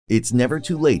It's never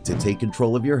too late to take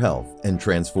control of your health and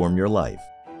transform your life.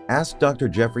 Ask Dr.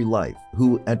 Jeffry Life,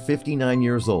 who at 59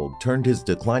 years old turned his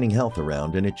declining health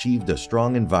around and achieved a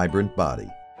strong and vibrant body.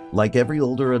 Like every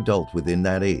older adult within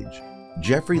that age,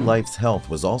 Jeffry Life's health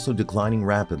was also declining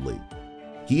rapidly.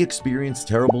 He experienced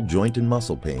terrible joint and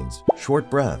muscle pains, short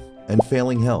breath, and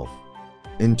failing health.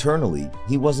 Internally,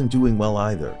 he wasn't doing well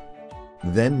either.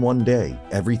 Then one day,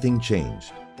 everything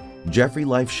changed. Jeffry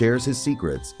Life shares his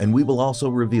secrets, and we will also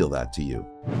reveal that to you.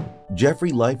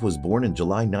 Jeffry Life was born in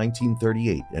July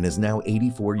 1938 and is now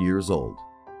 84 years old.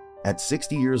 At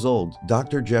 60 years old,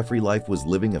 Dr. Jeffry Life was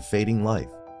living a fading life,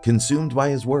 consumed by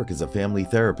his work as a family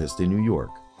therapist in New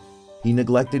York. He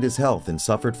neglected his health and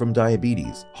suffered from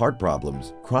diabetes, heart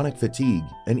problems, chronic fatigue,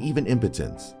 and even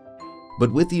impotence.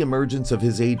 But with the emergence of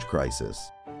his age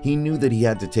crisis, he knew that he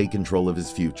had to take control of his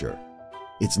future.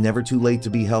 "It's never too late to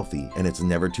be healthy, and it's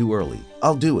never too early.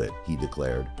 I'll do it," he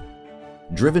declared.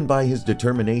 Driven by his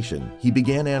determination, he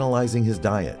began analyzing his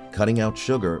diet, cutting out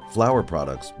sugar, flour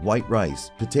products, white rice,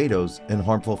 potatoes, and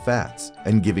harmful fats,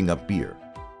 and giving up beer.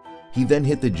 He then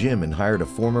hit the gym and hired a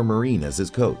former Marine as his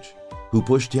coach, who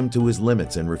pushed him to his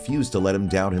limits and refused to let him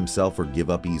doubt himself or give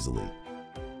up easily.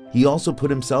 He also put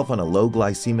himself on a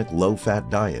low-glycemic, low-fat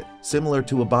diet, similar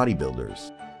to a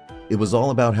bodybuilder's. It was all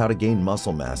about how to gain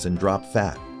muscle mass and drop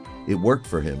fat. It worked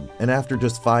for him, and after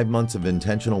just 5 months of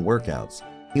intentional workouts,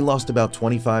 he lost about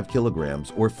 25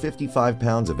 kilograms or 55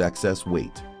 pounds of excess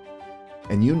weight.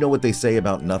 And you know what they say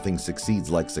about nothing succeeds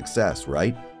like success,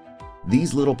 right?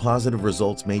 These little positive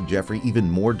results made Jeffry even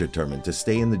more determined to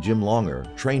stay in the gym longer,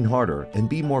 train harder, and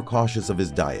be more cautious of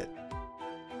his diet.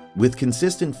 With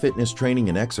consistent fitness training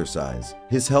and exercise,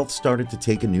 his health started to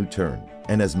take a new turn,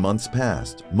 and as months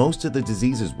passed, most of the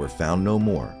diseases were found no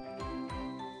more.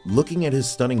 Looking at his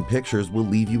stunning pictures will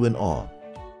leave you in awe.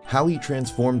 How he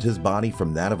transformed his body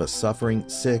from that of a suffering,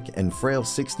 sick, and frail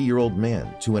 60-year-old man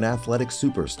to an athletic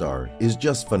superstar is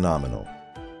just phenomenal.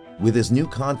 With his new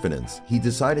confidence, he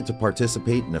decided to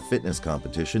participate in a fitness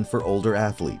competition for older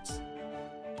athletes.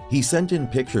 He sent in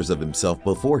pictures of himself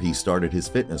before he started his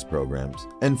fitness programs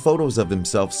and photos of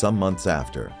himself some months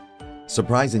after.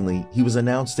 Surprisingly, he was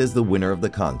announced as the winner of the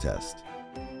contest.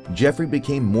 Jeffry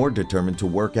became more determined to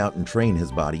work out and train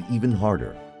his body even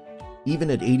harder. Even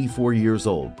at 84 years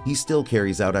old, he still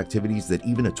carries out activities that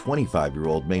even a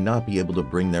 25-year-old may not be able to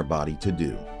bring their body to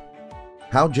do.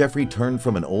 How Jeffry turned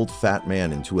from an old fat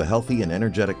man into a healthy and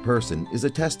energetic person is a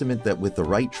testament that with the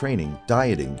right training,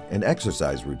 dieting, and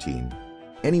exercise routine,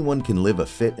 anyone can live a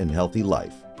fit and healthy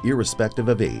life, irrespective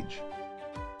of age.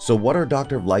 So what are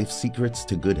Dr. Life's secrets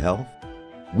to good health?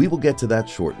 We will get to that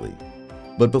shortly.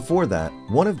 But before that,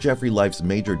 one of Jeffry Life's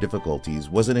major difficulties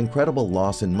was an incredible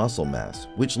loss in muscle mass,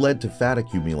 which led to fat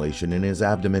accumulation in his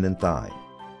abdomen and thigh.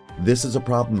 This is a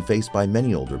problem faced by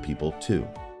many older people too.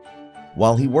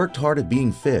 While he worked hard at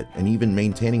being fit and even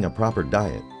maintaining a proper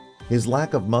diet, his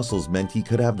lack of muscles meant he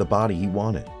could have the body he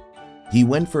wanted. He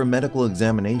went for a medical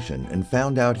examination and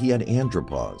found out he had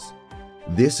andropause.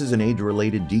 This is an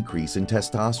age-related decrease in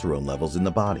testosterone levels in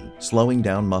the body, slowing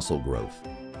down muscle growth.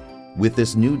 With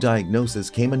this new diagnosis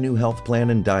came a new health plan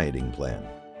and dieting plan.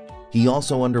 He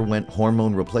also underwent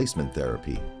hormone replacement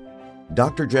therapy.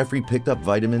 Dr. Jeffry picked up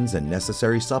vitamins and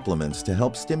necessary supplements to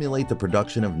help stimulate the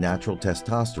production of natural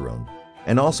testosterone,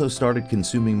 and also started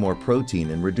consuming more protein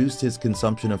and reduced his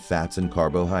consumption of fats and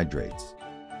carbohydrates.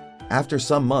 After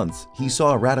some months, he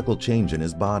saw a radical change in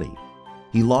his body.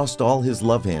 He lost all his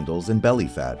love handles and belly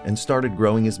fat and started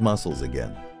growing his muscles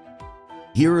again.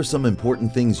 Here are some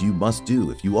important things you must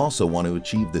do if you also want to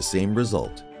achieve the same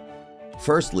result.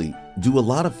 Firstly, do a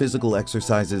lot of physical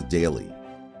exercises daily.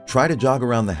 Try to jog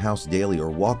around the house daily or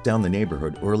walk down the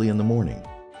neighborhood early in the morning.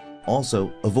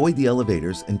 Also, avoid the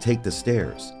elevators and take the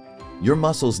stairs. Your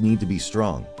muscles need to be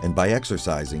strong, and by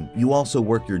exercising, you also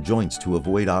work your joints to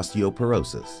avoid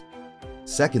osteoporosis.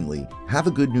 Secondly, have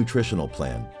a good nutritional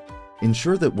plan.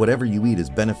 Ensure that whatever you eat is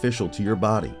beneficial to your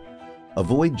body.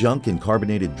 Avoid junk and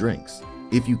carbonated drinks.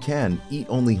 If you can, eat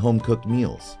only home-cooked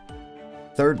meals.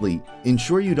 Thirdly,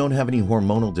 ensure you don't have any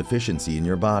hormonal deficiency in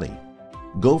your body.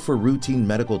 Go for routine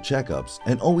medical checkups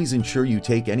and always ensure you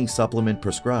take any supplement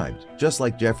prescribed, just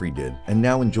like Jeffry did and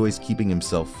now enjoys keeping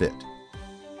himself fit.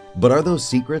 But are those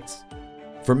secrets?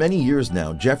 For many years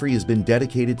now, Jeffry has been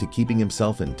dedicated to keeping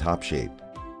himself in top shape.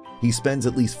 He spends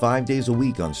at least 5 days a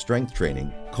week on strength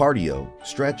training, cardio,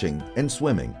 stretching, and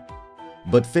swimming.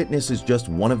 But fitness is just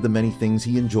one of the many things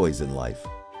he enjoys in life.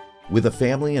 With a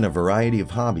family and a variety of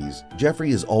hobbies,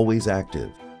 Jeffry is always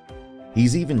active.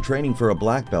 He's even training for a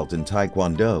black belt in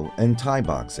Taekwondo and Thai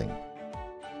boxing.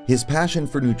 His passion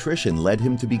for nutrition led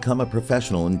him to become a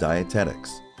professional in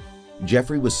dietetics.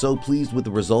 Jeffrey was so pleased with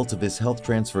the results of his health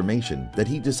transformation that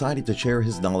he decided to share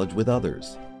his knowledge with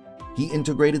others. He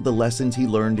integrated the lessons he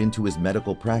learned into his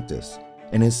medical practice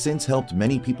and has since helped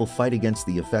many people fight against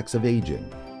the effects of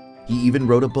aging. He even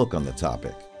wrote a book on the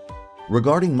topic.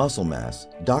 Regarding muscle mass,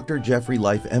 Dr. Jeffry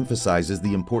Life emphasizes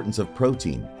the importance of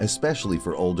protein, especially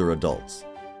for older adults.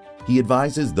 He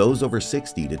advises those over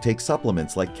 60 to take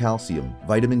supplements like calcium,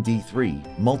 vitamin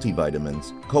D3,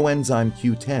 multivitamins, coenzyme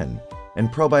Q10, and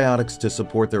probiotics to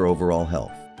support their overall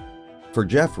health. For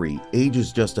Jeffrey, age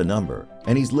is just a number,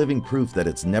 and he's living proof that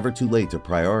it's never too late to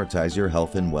prioritize your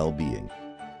health and well-being.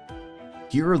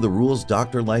 Here are the rules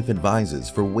Dr. Life advises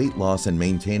for weight loss and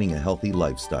maintaining a healthy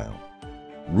lifestyle.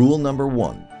 Rule number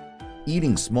 1.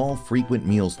 Eating small, frequent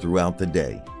meals throughout the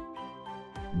day.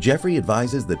 Jeffrey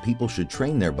advises that people should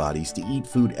train their bodies to eat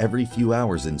food every few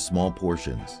hours in small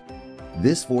portions.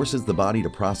 This forces the body to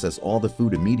process all the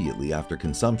food immediately after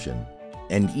consumption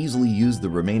and easily use the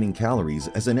remaining calories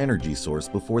as an energy source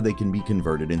before they can be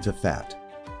converted into fat.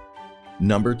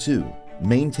 Number 2.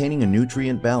 Maintaining a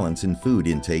nutrient balance in food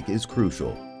intake is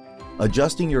crucial.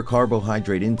 Adjusting your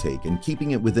carbohydrate intake and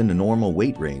keeping it within a normal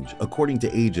weight range according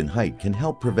to age and height can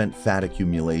help prevent fat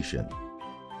accumulation.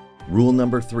 Rule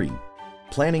number 3.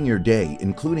 Planning your day,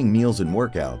 including meals and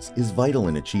workouts, is vital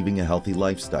in achieving a healthy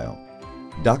lifestyle.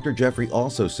 Dr. Jeffry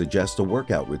also suggests a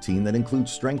workout routine that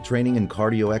includes strength training and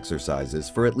cardio exercises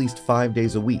for at least 5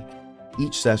 days a week,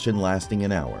 each session lasting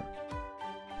an hour.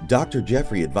 Dr.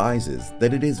 Jeffry advises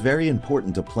that it is very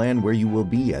important to plan where you will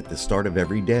be at the start of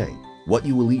every day, what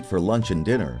you will eat for lunch and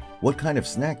dinner, what kind of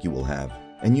snack you will have,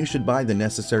 and you should buy the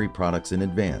necessary products in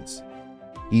advance.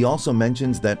 He also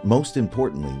mentions that, most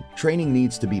importantly, training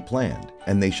needs to be planned,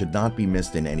 and they should not be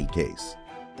missed in any case.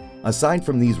 Aside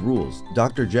from these rules,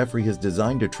 Dr. Jeffry has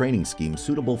designed a training scheme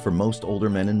suitable for most older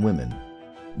men and women.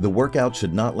 The workout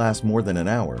should not last more than an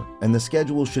hour, and the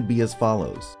schedule should be as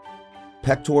follows: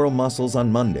 pectoral muscles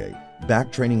on Monday,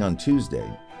 back training on Tuesday,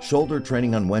 shoulder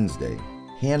training on Wednesday,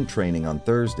 hand training on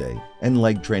Thursday, and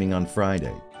leg training on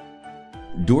Friday.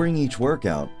 During each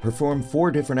workout, perform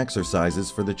 4 different exercises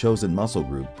for the chosen muscle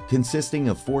group, consisting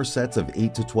of 4 sets of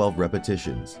 8 to 12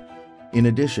 repetitions. In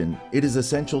addition, it is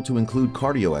essential to include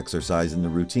cardio exercise in the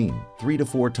routine 3 to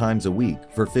 4 times a week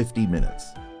for 50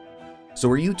 minutes. So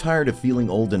are you tired of feeling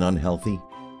old and unhealthy?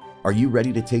 Are you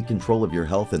ready to take control of your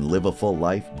health and live a full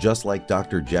life just like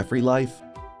Dr. Jeffry Life?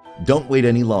 Don't wait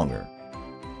any longer.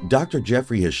 Dr.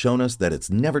 Jeffry has shown us that it's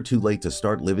never too late to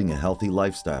start living a healthy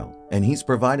lifestyle, and he's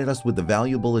provided us with the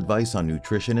valuable advice on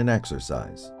nutrition and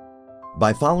exercise.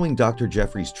 By following Dr.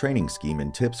 Jeffry's training scheme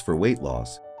and tips for weight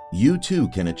loss, you too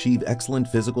can achieve excellent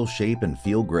physical shape and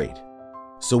feel great.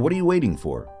 So what are you waiting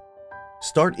for?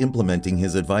 Start implementing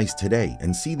his advice today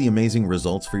and see the amazing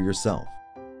results for yourself.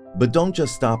 But don't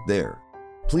just stop there.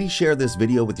 Please share this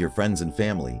video with your friends and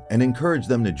family and encourage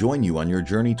them to join you on your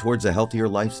journey towards a healthier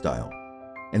lifestyle.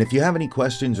 And if you have any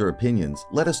questions or opinions,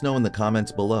 let us know in the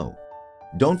comments below.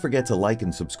 Don't forget to like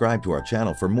and subscribe to our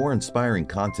channel for more inspiring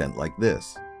content like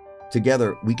this.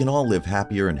 Together, we can all live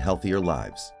happier and healthier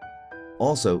lives.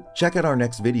 Also, check out our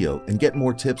next video and get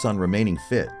more tips on remaining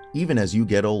fit, even as you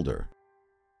get older.